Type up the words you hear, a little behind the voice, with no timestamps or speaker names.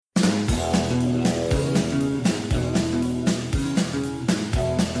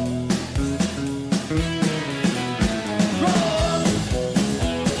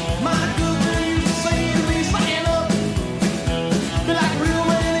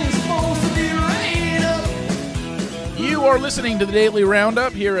You're listening to the Daily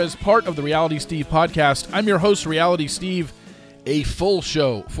Roundup here as part of the Reality Steve podcast. I'm your host, Reality Steve. A full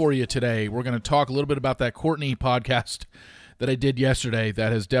show for you today. We're going to talk a little bit about that Courtney podcast that I did yesterday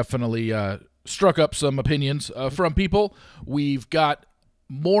that has definitely struck up some opinions from people. We've got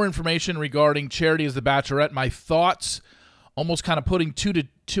more information regarding Charity as the Bachelorette. My thoughts, almost kind of putting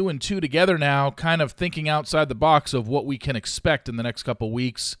two and two together now, kind of thinking outside the box of what we can expect in the next couple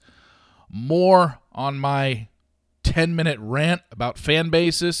weeks. More on my 10-minute rant about fan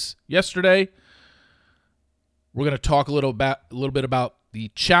bases yesterday. We're going to talk a little bit about the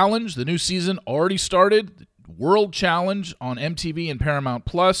challenge. The new season already started. World Challenge on MTV and Paramount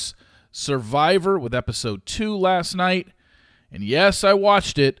Plus. Survivor with episode 2 last night. And yes, I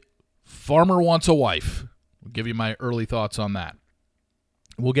watched it. Farmer Wants a Wife. I'll give you my early thoughts on that.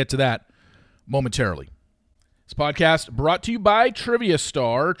 We'll get to that momentarily. This podcast brought to you by Trivia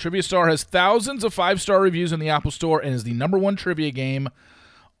Star. Trivia Star has thousands of 5-star reviews in the Apple Store and is the #1 trivia game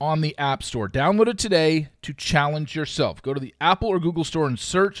on the App Store. Download it today to challenge yourself. Go to the Apple or Google Store and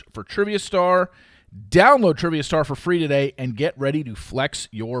search for Trivia Star. Download Trivia Star for free today and get ready to flex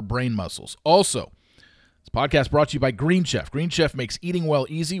your brain muscles. Also, this podcast brought to you by Green Chef. Green Chef makes eating well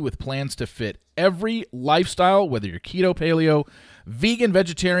easy with plans to fit every lifestyle, whether you're keto, paleo, vegan,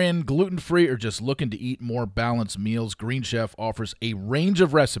 vegetarian, gluten-free, or just looking to eat more balanced meals. Green Chef offers a range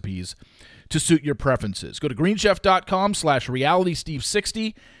of recipes to suit your preferences. Go to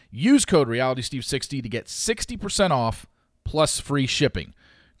greenchef.com/realitysteve60. Use code realitysteve60 to get 60% off plus free shipping.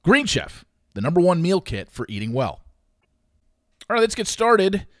 Green Chef, the #1 meal kit for eating well. All right, let's get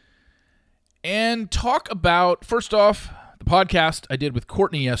started and talk about, first off, the podcast I did with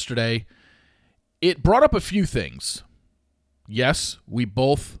Courtney yesterday. It brought up a few things. Yes, we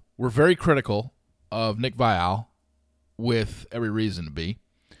both were very critical of Nick Viall, with every reason to be.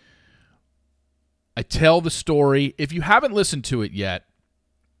 I tell the story. If you haven't listened to it yet,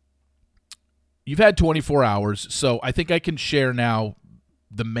 you've had 24 hours, so I think I can share now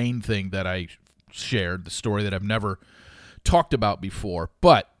the main thing that I shared, the story that I've never talked about before.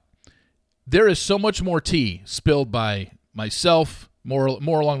 But there is so much more tea spilled by myself, more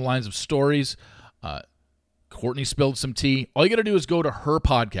along the lines of stories. Courtney spilled some tea. All you got to do is go to her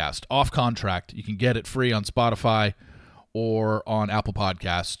podcast, Off Contract. You can get it free on Spotify or on Apple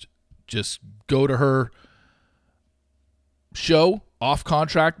Podcast. Just go to her show, Off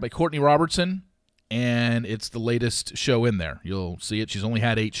Contract by Courtney Robertson, and it's the latest show in there. You'll see it. She's only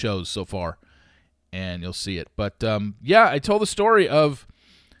had 8 shows so far, and you'll see it. But, I told the story of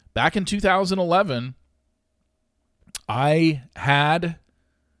back in 2011, I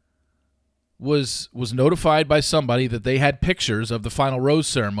was notified by somebody that they had pictures of the final rose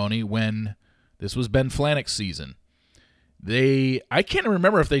ceremony when this was Ben Flajnik's season. I can't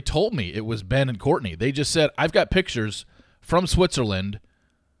remember if they told me it was Ben and Courtney. They just said, I've got pictures from Switzerland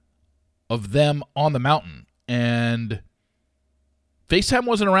of them on the mountain. And FaceTime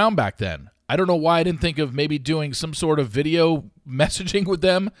wasn't around back then. I don't know why I didn't think of maybe doing some sort of video messaging with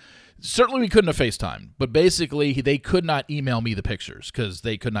them. Certainly we couldn't have FaceTimed, but basically they could not email me the pictures because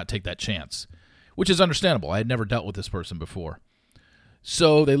they could not take that chance, which is understandable. I had never dealt with this person before.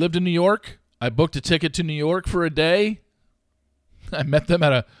 So they lived in New York. I booked a ticket to New York for a day. I met them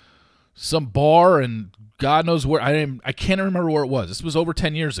at some bar, and God knows where. I can't remember where it was. This was over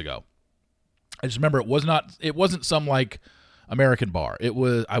 10 years ago. I just remember it wasn't some like American bar. It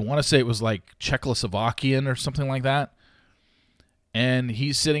was, I want to say it was like Czechoslovakian or something like that. And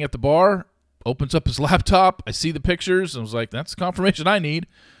he's sitting at the bar, opens up his laptop. I see the pictures, and I was like, that's the confirmation I need.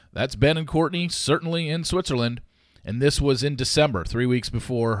 That's Ben and Courtney, certainly in Switzerland. And this was in December, 3 weeks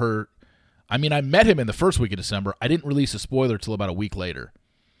before her. I met him in the first week of December. I didn't release a spoiler till about a week later.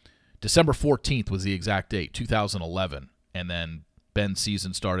 December 14th was the exact date, 2011. And then Ben's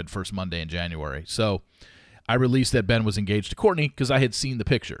season started first Monday in January. So I released that Ben was engaged to Courtney because I had seen the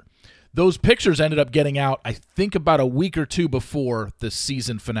picture. Those pictures ended up getting out, I think, about a week or two before the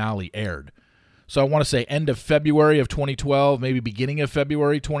season finale aired. So I want to say end of February of 2012, maybe beginning of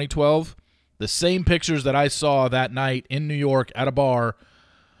February 2012. The same pictures that I saw that night in New York at a bar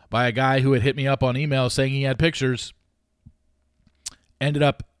by a guy who had hit me up on email saying he had pictures ended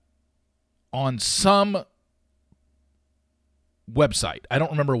up on some website. I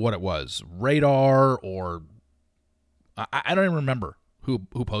don't remember what it was. Radar or I don't even remember who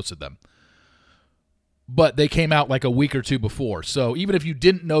posted them. But they came out like a week or two before. So even if you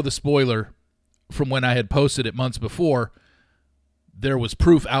didn't know the spoiler from when I had posted it months before, there was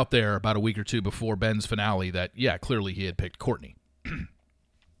proof out there about a week or two before Ben's finale that, yeah, clearly he had picked Courtney.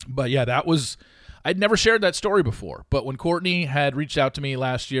 But yeah, that was, I'd never shared that story before, but when Courtney had reached out to me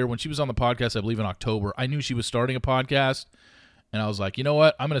last year, when she was on the podcast, I believe in October, I knew she was starting a podcast, and I was like, you know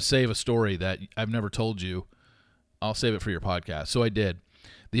what? I'm going to save a story that I've never told you. I'll save it for your podcast. So I did.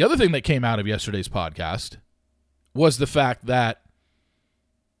 The other thing that came out of yesterday's podcast was the fact that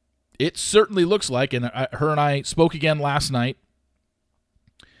it certainly looks like, and her and I spoke again last night,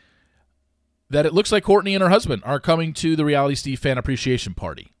 that it looks like Courtney and her husband are coming to the Reality Steve Fan Appreciation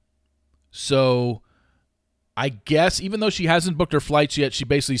Party. So I guess even though she hasn't booked her flights yet, she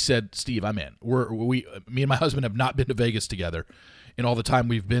basically said, Steve, I'm in. Me and my husband have not been to Vegas together in all the time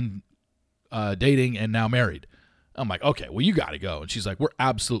we've been dating and now married. I'm like, okay, well, you got to go. And she's like, we're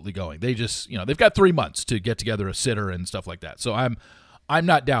absolutely going. They just, they've got 3 months to get together a sitter and stuff like that. So I'm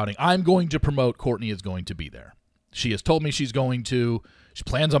not doubting. I'm going to promote Courtney is going to be there. She has told me she's going to. She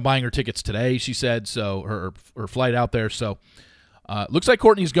plans on buying her tickets today, she said, so her flight out there. So looks like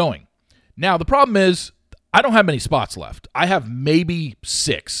Courtney's going. Now, the problem is I don't have many spots left. I have maybe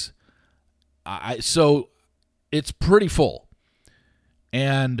 6. So it's pretty full.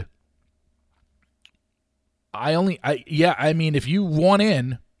 And if you want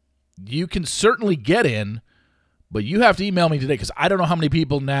in, you can certainly get in, but you have to email me today because I don't know how many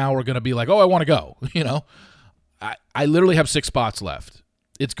people now are going to be like, oh, I want to go. I literally have 6 spots left.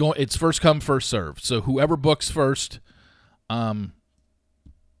 It's first come, first serve. So whoever books first,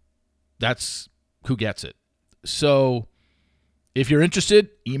 that's who gets it. So if you're interested,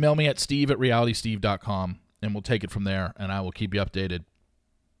 email me at steve@realitysteve.com, and we'll take it from there, and I will keep you updated.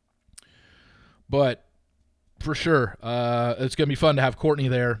 But for sure, it's going to be fun to have Courtney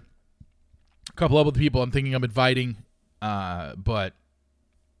there. A couple of other people I'm thinking of inviting, but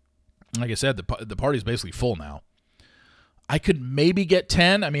like I said, the party's basically full now. I could maybe get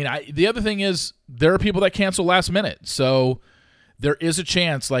 10. The other thing is there are people that cancel last minute, so there is a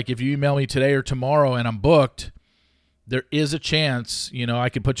chance, like if you email me today or tomorrow and I'm booked, there is a chance, I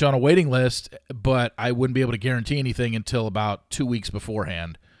could put you on a waiting list, but I wouldn't be able to guarantee anything until about 2 weeks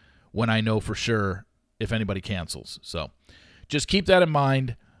beforehand when I know for sure if anybody cancels. So just keep that in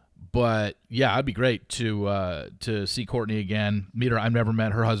mind. But yeah, it'd be great to see Courtney again, meet her. I've never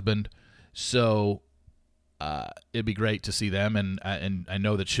met her husband, so it'd be great to see them. And I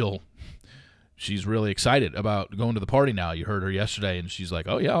know that she's really excited about going to the party now. You heard her yesterday, and she's like,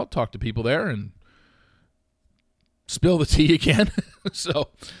 oh, yeah, I'll talk to people there and spill the tea again. So,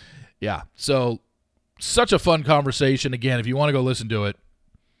 yeah. So, such a fun conversation. Again, if you want to go listen to it,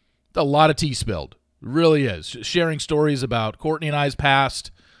 a lot of tea spilled. It really is. Sharing stories about Courtney and I's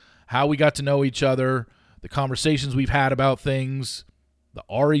past, how we got to know each other, the conversations we've had about things, the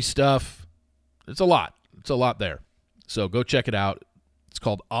Ari stuff. It's a lot. It's a lot there. So, go check it out. It's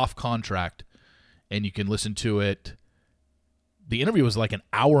called Off Contract. And you can listen to it. The interview was like an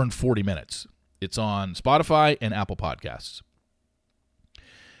hour and 40 minutes. It's on Spotify and Apple Podcasts.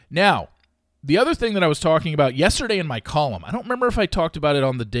 Now, the other thing that I was talking about yesterday in my column, I don't remember if I talked about it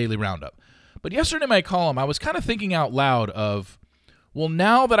on the Daily Roundup, but yesterday in my column, I was kind of thinking out loud of, well,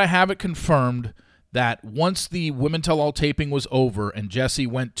 now that I have it confirmed that once the Women Tell All taping was over and Jessie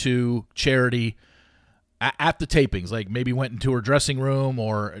went to Charity at the tapings, like maybe went into her dressing room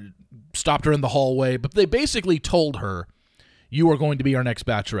or stopped her in the hallway, but they basically told her, you are going to be our next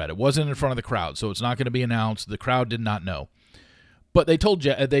Bachelorette. It wasn't in front of the crowd, so it's not going to be announced. The crowd did not know. But they told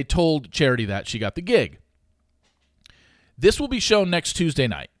Charity that she got the gig. This will be shown next Tuesday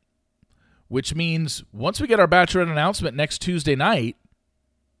night, which means once we get our Bachelorette announcement next Tuesday night,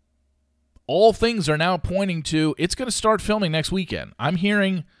 all things are now pointing to it's going to start filming next weekend. I'm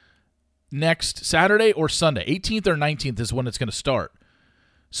hearing next Saturday or Sunday, 18th or 19th is when it's going to start.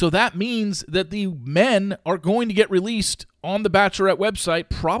 So that means that the men are going to get released on the Bachelorette website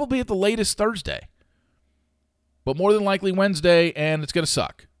probably at the latest Thursday. But more than likely Wednesday, and it's going to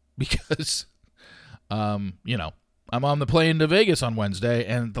suck because, I'm on the plane to Vegas on Wednesday,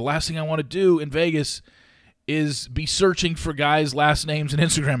 and the last thing I want to do in Vegas is be searching for guys' last names and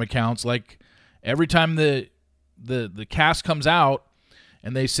Instagram accounts. Like every time the cast comes out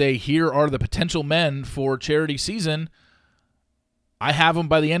and they say, here are the potential men for Charity season, I have them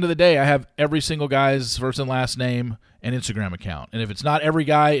by the end of the day. I have every single guy's first and last name and Instagram account. And if it's not every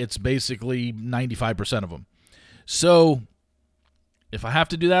guy, it's basically 95% of them. So if I have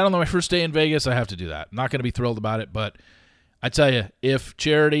to do that on my first day in Vegas, I have to do that. I'm not going to be thrilled about it, but I tell you, if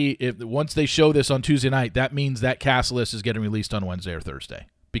once they show this on Tuesday night, that means that cast list is getting released on Wednesday or Thursday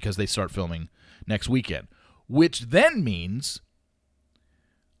because they start filming next weekend, which then means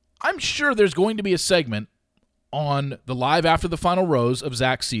I'm sure there's going to be a segment on the Live After the Final Rose of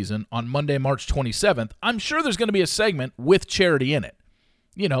Zach's season on Monday, March 27th. I'm sure there's going to be a segment with Charity in it.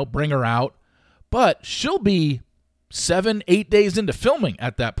 Bring her out, But she'll be 7-8 days into filming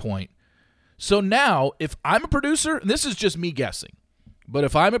at that point. So now, if I'm a producer, and this is just me guessing, but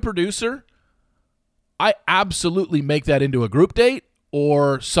if I'm a producer, I absolutely make that into a group date,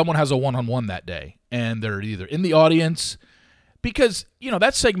 or someone has a one-on-one that day, and they're either in the audience, because,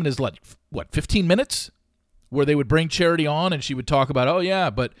 that segment is like, 15 minutes? Where they would bring Charity on, and she would talk about, oh, yeah,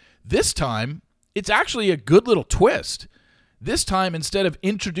 but this time, it's actually a good little twist. This time, instead of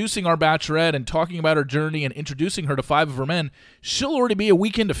introducing our bachelorette and talking about her journey and introducing her to 5 of her men, she'll already be a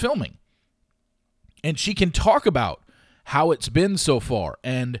week into filming. And she can talk about how it's been so far.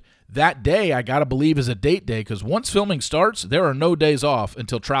 And that day, I got to believe, is a date day, because once filming starts, there are no days off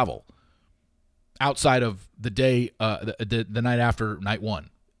until travel. Outside of the day, the night after night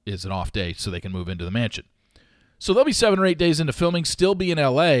one is an off day, so they can move into the mansion. So they'll be 7 or 8 days into filming, still be in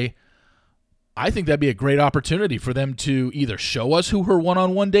L.A. I think that'd be a great opportunity for them to either show us who her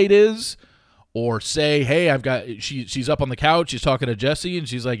one-on-one date is, or say, hey, she's up on the couch, she's talking to Jesse, and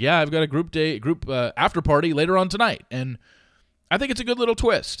she's like, yeah, I've got a group after party later on tonight. And I think it's a good little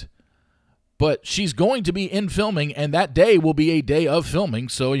twist. But she's going to be in filming, and that day will be a day of filming,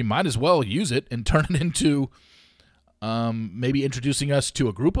 so you might as well use it and turn it into maybe introducing us to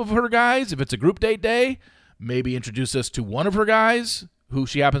a group of her guys, if it's a group date day. Maybe introduce us to one of her guys who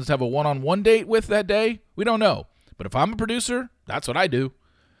she happens to have a one-on-one date with that day. We don't know. But if I'm a producer, that's what I do.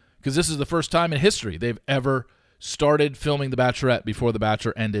 Because this is the first time in history they've ever started filming The Bachelorette before The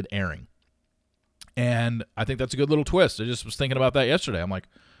Bachelor ended airing. And I think that's a good little twist. I just was thinking about that yesterday. I'm like,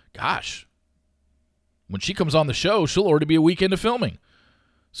 gosh, when she comes on the show, she'll already be a week into filming.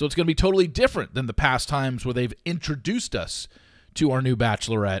 So it's going to be totally different than the past times where they've introduced us to our new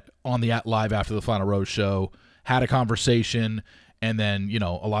Bachelorette on the Live After the Final Rose show, had a conversation, and then,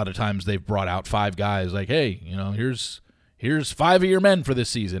 a lot of times they've brought out 5 guys like, hey, here's 5 of your men for this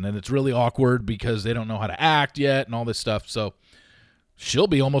season, and it's really awkward because they don't know how to act yet and all this stuff. So she'll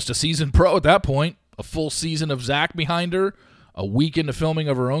be almost a seasoned pro at that point, a full season of Zach behind her, a week into filming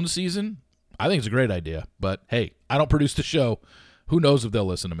of her own season. I think it's a great idea, but hey, I don't produce the show. Who knows if they'll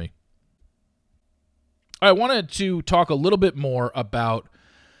listen to me. I wanted to talk a little bit more about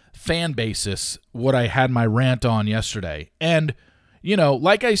fan basis, what I had my rant on yesterday. And,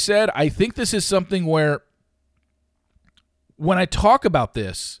 like I said, I think this is something where when I talk about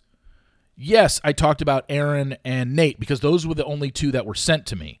this, yes, I talked about Aaron and Nate because those were the only 2 that were sent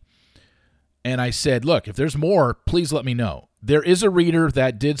to me. And I said, look, if there's more, please let me know. There is a reader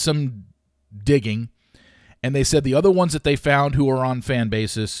that did some digging, and they said the other ones that they found who are on fan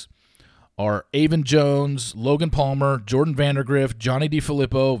basis are Avon Jones, Logan Palmer, Jordan Vandergrift, Johnny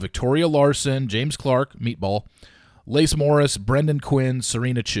DeFilippo, Victoria Larson, James Clark, Meatball, Lace Morris, Brendan Quinn,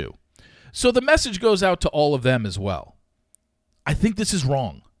 Serena Chu. So the message goes out to all of them as well. I think this is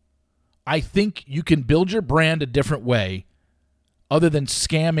wrong. I think you can build your brand a different way other than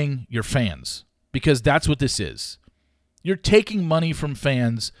scamming your fans, because that's what this is. You're taking money from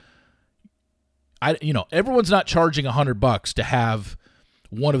fans. Everyone's not charging $100 to have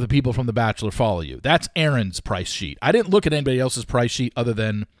one of the people from The Bachelor follow you. That's Aaron's price sheet. I didn't look at anybody else's price sheet other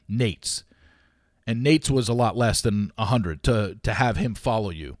than Nate's. And Nate's was a lot less than $100 to have him follow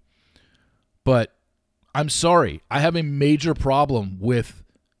you. But I'm sorry. I have a major problem with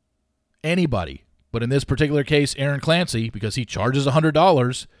anybody. But in this particular case, Aaron Clancy, because he charges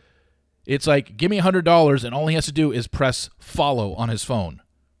 $100, it's like, give me $100, and all he has to do is press follow on his phone.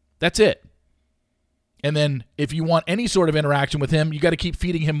 That's it. And then if you want any sort of interaction with him, you got to keep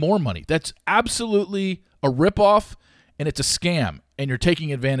feeding him more money. That's absolutely a ripoff, and it's a scam, and you're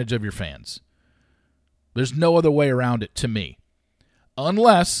taking advantage of your fans. There's no other way around it to me.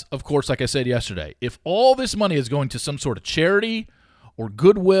 Unless, of course, like I said yesterday, if all this money is going to some sort of charity or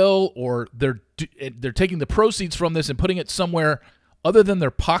goodwill, or they're taking the proceeds from this and putting it somewhere other than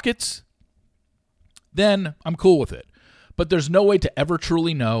their pockets, then I'm cool with it. But there's no way to ever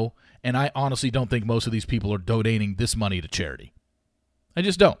truly know, and I honestly don't think most of these people are donating this money to charity. I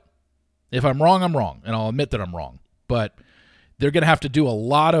just don't. If I'm wrong, I'm wrong, and I'll admit that I'm wrong. But they're going to have to do a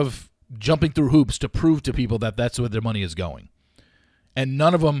lot of jumping through hoops to prove to people that that's where their money is going. And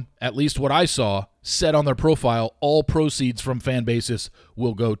none of them, at least what I saw, said on their profile, all proceeds from fan basis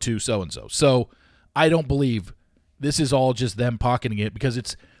will go to so-and-so. So I don't believe this is all just them pocketing it, because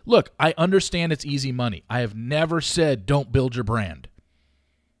it's, look, I understand it's easy money. I have never said don't build your brand.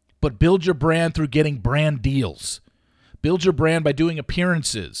 But build your brand through getting brand deals. Build your brand by doing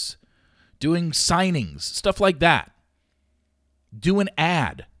appearances, doing signings, stuff like that. Do an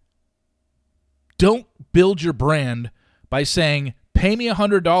ad. Don't build your brand by saying, pay me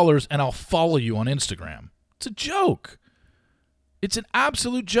 $100 and I'll follow you on Instagram. It's a joke. It's an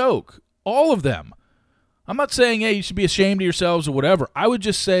absolute joke. All of them. I'm not saying, hey, you should be ashamed of yourselves or whatever. I would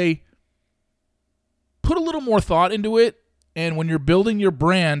just say put a little more thought into it, and when you're building your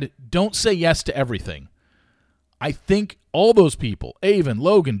brand, don't say yes to everything. I think all those people, Avon,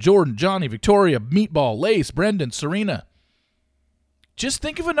 Logan, Jordan, Johnny, Victoria, Meatball, Lace, Brendan, Serena, just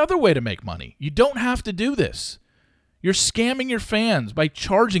think of another way to make money. You don't have to do this. You're scamming your fans by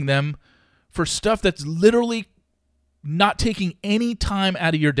charging them for stuff that's literally not taking any time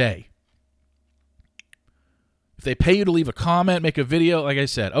out of your day. If they pay you to leave a comment, make a video, like I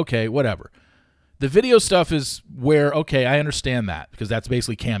said, okay, whatever. The video stuff is where, okay, I understand that because that's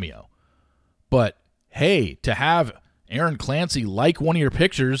basically Cameo. But, hey, to have Aaron Clancy like one of your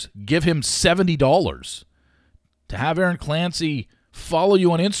pictures, give him $70. To have Aaron Clancy follow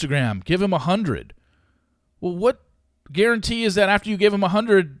you on Instagram, give him $100. Well, what guarantee is that after you give him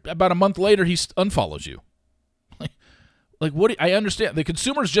 $100, about a month later, he unfollows you? Like what? I understand the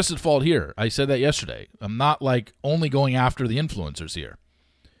consumer's just at fault here. I said that yesterday. I'm not like only going after the influencers here.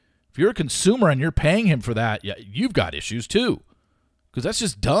 If you're a consumer and you're paying him for that, yeah, you've got issues too, because that's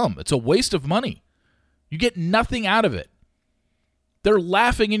just dumb. It's a waste of money. You get nothing out of it. They're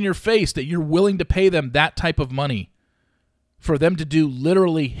laughing in your face that you're willing to pay them that type of money for them to do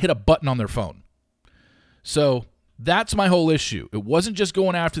literally hit a button on their phone. So that's my whole issue. It wasn't just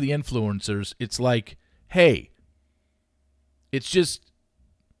going after the influencers. It's like, hey, it's just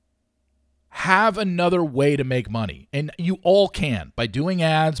have another way to make money. And you all can by doing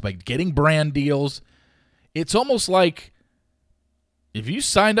ads, by getting brand deals. It's almost like if you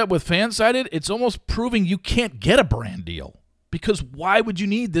signed up with Fansided, it's almost proving you can't get a brand deal. Because why would you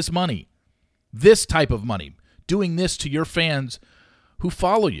need this money? This type of money. Doing this to your fans who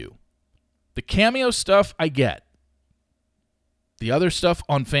follow you. The Cameo stuff, I get. The other stuff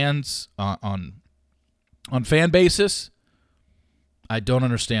on fans, on fan basis, I don't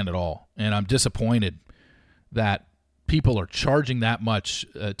understand at all, and I'm disappointed that people are charging that much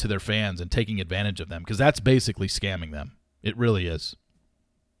to their fans and taking advantage of them, because that's basically scamming them. It really is.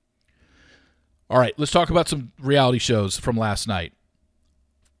 All right, let's talk about some reality shows from last night.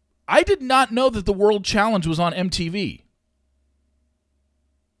 I did not know that the World Challenge was on MTV.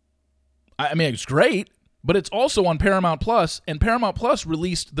 I mean, it's great, but it's also on Paramount Plus, and Paramount Plus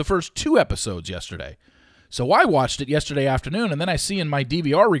released the first 2 episodes yesterday. So I watched it yesterday afternoon, and then I see in my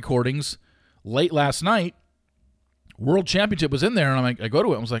DVR recordings late last night, World Championship was in there, and I go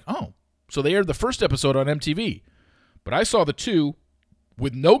to it and was like, oh, so they aired the first episode on MTV. But I saw the 2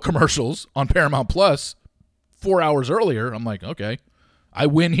 with no commercials on Paramount Plus 4 hours earlier. I'm like, okay, I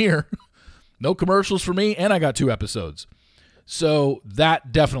win here. No commercials for me, and I got 2 episodes. So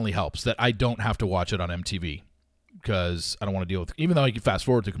that definitely helps that I don't have to watch it on MTV because I don't want to deal with it. Even though I can fast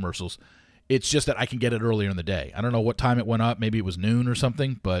forward to commercials, it's just that I can get it earlier in the day. I don't know what time it went up. Maybe it was noon or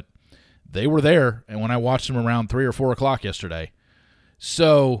something, but they were there. And when I watched them around 3 or 4 o'clock yesterday.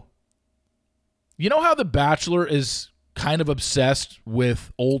 So, you know how The Bachelor is kind of obsessed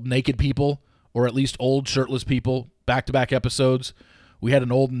with old naked people, or at least old shirtless people, back-to-back episodes? We had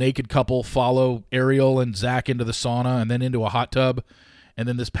an old naked couple follow Ariel and Zach into the sauna and then into a hot tub. And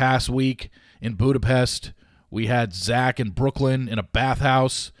then this past week in Budapest, we had Zach in Brooklyn in a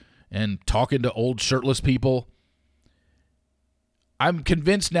bathhouse and talking to old shirtless people. I'm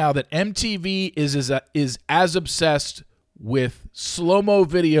convinced now that MTV is as obsessed with slow-mo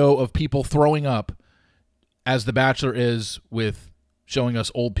video of people throwing up as The Bachelor is with showing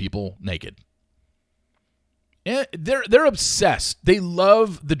us old people naked. And they're obsessed. They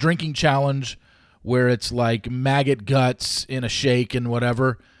love the drinking challenge where it's like maggot guts in a shake and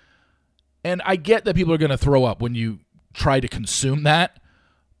whatever. And I get that people are going to throw up when you try to consume that.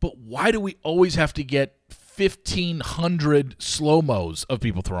 But why do we always have to get 1,500 slow-mos of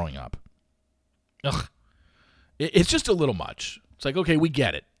people throwing up? Ugh. It's just a little much. It's like, okay, we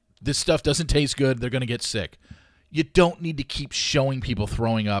get it. This stuff doesn't taste good. They're going to get sick. You don't need to keep showing people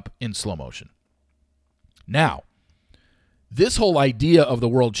throwing up in slow motion. Now, this whole idea of the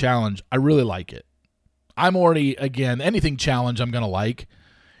World Challenge, I really like it. I'm already, again, anything challenge I'm going to like.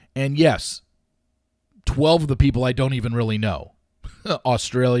 And yes, 12 of the people I don't even really know.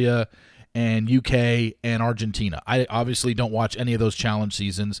 Australia and UK and Argentina. I obviously don't watch any of those challenge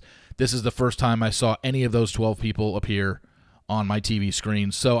seasons. This is the first time I saw any of those 12 people appear on my TV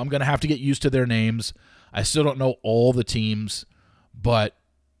screen, so I'm going to have to get used to their names. I still don't know all the teams, but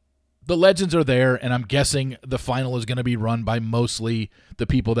the legends are there, and I'm guessing the final is going to be run by mostly the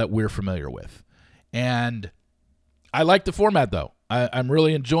people that we're familiar with. And I like the format, though. I'm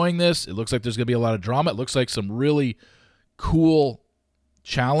really enjoying this. It looks like there's going to be a lot of drama. It looks like some really cool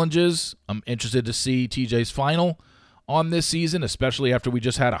challenges. I'm interested to see TJ's final on this season, especially after we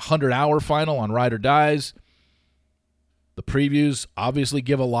just had a 100-hour final on Ride or Dies. The previews obviously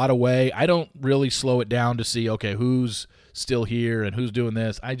give a lot away. I don't really slow it down to see, okay, who's still here and who's doing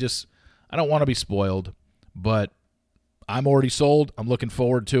this. I don't want to be spoiled, but I'm already sold. I'm looking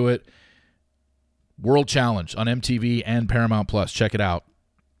forward to it. World Challenge on MTV and Paramount Plus. Check it out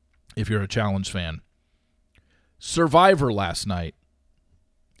if you're a Challenge fan. Survivor last night.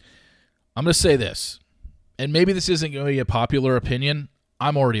 I'm going to say this, and maybe this isn't going to be a popular opinion.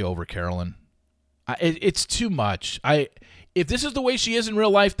 I'm already over Carolyn. It's too much. If this is the way she is in real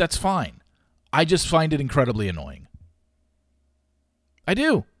life, that's fine. I just find it incredibly annoying. I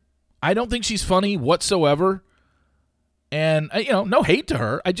do. I don't think she's funny whatsoever. And no hate to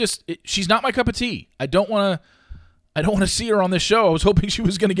her. She's not my cup of tea. I don't want to see her on this show. I was hoping she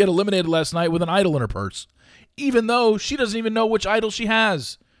was going to get eliminated last night with an idol in her purse, even though she doesn't even know which idol she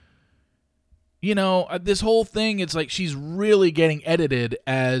has. This whole thing, it's like she's really getting edited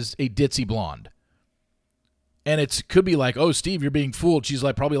as a ditzy blonde. And it could be like, oh, Steve, you're being fooled. She's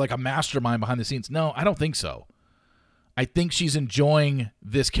probably like a mastermind behind the scenes. No, I don't think so. I think she's enjoying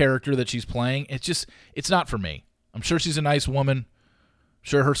this character that she's playing. It's not for me. I'm sure she's a nice woman. I'm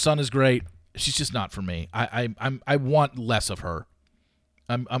sure her son is great. She's just not for me. I want less of her.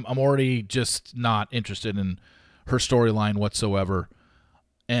 I'm already just not interested in her storyline whatsoever.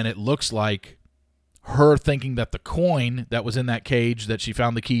 And it looks like her thinking that the coin that was in that cage that she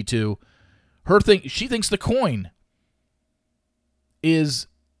found the key to, she thinks the coin is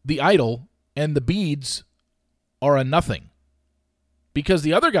the idol and the beads are a nothing. Because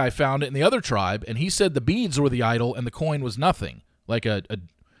the other guy found it in the other tribe, and he said the beads were the idol and the coin was nothing, like a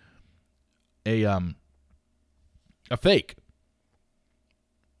fake.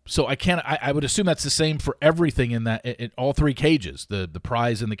 So I would assume that's the same for everything in all three cages. The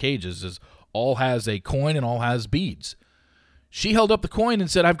prize in the cages all has a coin and all has beads. She held up the coin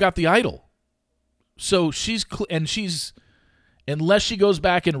and said, "I've got the idol." So unless she goes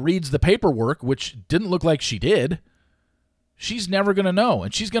back and reads the paperwork, which didn't look like she did, she's never going to know.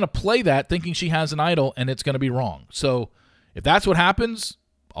 And she's going to play that thinking she has an idol, and it's going to be wrong. So if that's what happens,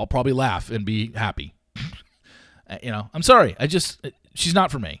 I'll probably laugh and be happy. I'm sorry. She's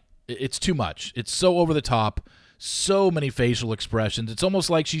not for me. It's too much. It's so over the top. So many facial expressions. It's almost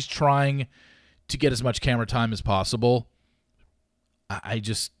like she's trying to get as much camera time as possible. I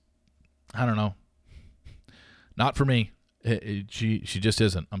don't know. Not for me. She just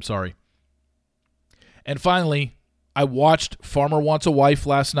isn't. I'm sorry. And finally, I watched Farmer Wants a Wife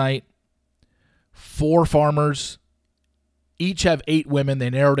last night. 4 farmers. Each have 8 women. They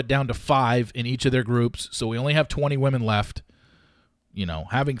narrowed it down to 5 in each of their groups. So we only have 20 women left.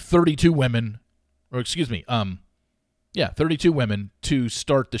 Having 32 women, 32 women to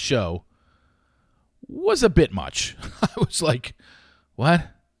start the show was a bit much. I was like, what?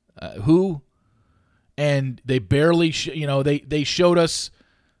 Who? And they barely, they showed us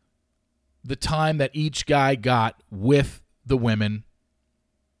the time that each guy got with the women.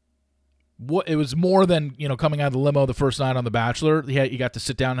 It was more than, coming out of the limo the first night on The Bachelor. You got to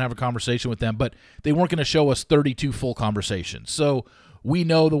sit down and have a conversation with them, but they weren't going to show us 32 full conversations. So we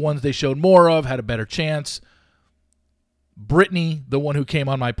know the ones they showed more of had a better chance. Brittany, the one who came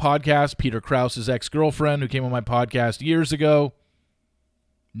on my podcast, Peter Krause's ex-girlfriend who came on my podcast years ago,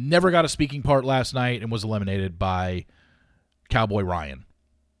 never got a speaking part last night and was eliminated by Cowboy Ryan.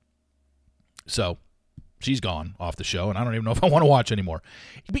 So she's gone off the show, and I don't even know if I want to watch anymore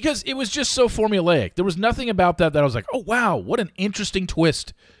because it was just so formulaic. There was nothing about that I was like, oh, wow, what an interesting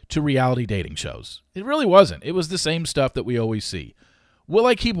twist to reality dating shows. It really wasn't. It was the same stuff that we always see. Will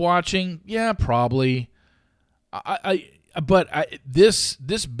I keep watching? Yeah, probably. But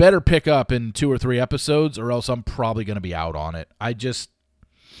this better pick up in 2 or 3 episodes, or else I'm probably going to be out on it. I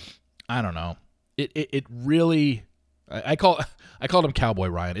don't know. It really. I called him Cowboy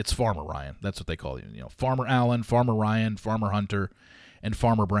Ryan. It's Farmer Ryan. That's what they call him. Farmer Allen, Farmer Ryan, Farmer Hunter, and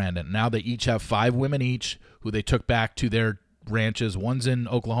Farmer Brandon. Now they each have 5 women each who they took back to their ranches. One's in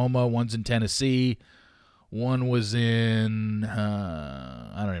Oklahoma, one's in Tennessee, one was in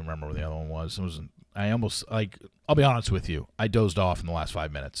I don't even remember where the other one was. I'll be honest with you, I dozed off in the last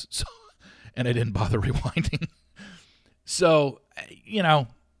 5 minutes, so, and I didn't bother rewinding. So,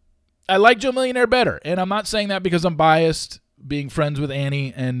 I like Joe Millionaire better, and I'm not saying that because I'm biased, being friends with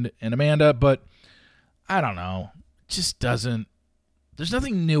Annie and Amanda, but I don't know. It just doesn't. There's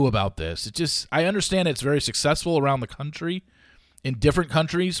nothing new about this. I understand it's very successful around the country. In different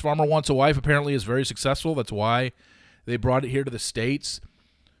countries, Farmer Wants a Wife apparently is very successful. That's why they brought it here to the States.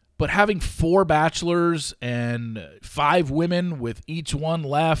 But having 4 bachelors and 5 women with each one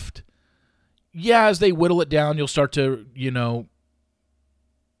left, yeah, as they whittle it down, you'll start to,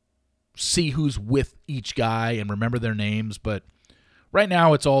 see who's with each guy and remember their names. But right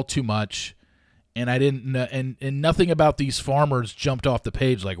now, it's all too much. And I didn't, and nothing about these farmers jumped off the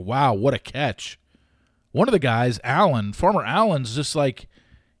page like, wow, what a catch. One of the guys, Allen, Farmer Allen's just like,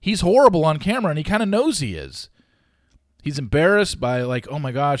 he's horrible on camera, and he kind of knows he is. He's embarrassed by like, oh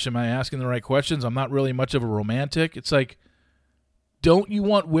my gosh, am I asking the right questions? I'm not really much of a romantic. It's like, don't you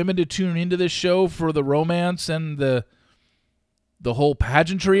want women to tune into this show for the romance and the whole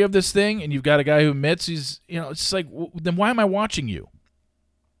pageantry of this thing? And you've got a guy who admits he's, it's just like, then why am I watching you?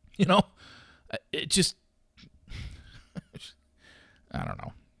 It just, I don't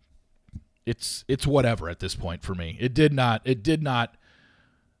know. It's whatever at this point for me. It did not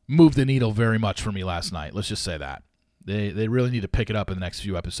move the needle very much for me last night. Let's just say that. They really need to pick it up in the next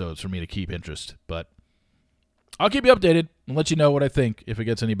few episodes for me to keep interest. But I'll keep you updated and let you know what I think if it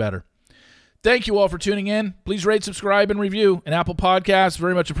gets any better. Thank you all for tuning in. Please rate, subscribe, and review an Apple Podcast.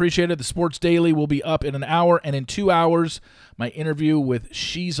 Very much appreciated. The Sports Daily will be up in an hour, and in 2 hours, my interview with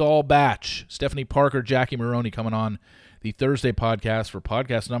She's All Batch, Stephanie Parker, Jackie Maroney, coming on the Thursday podcast for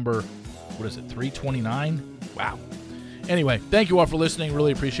podcast number, 329? Wow. Anyway, thank you all for listening.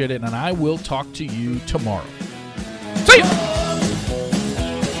 Really appreciate it, and I will talk to you tomorrow. See ya!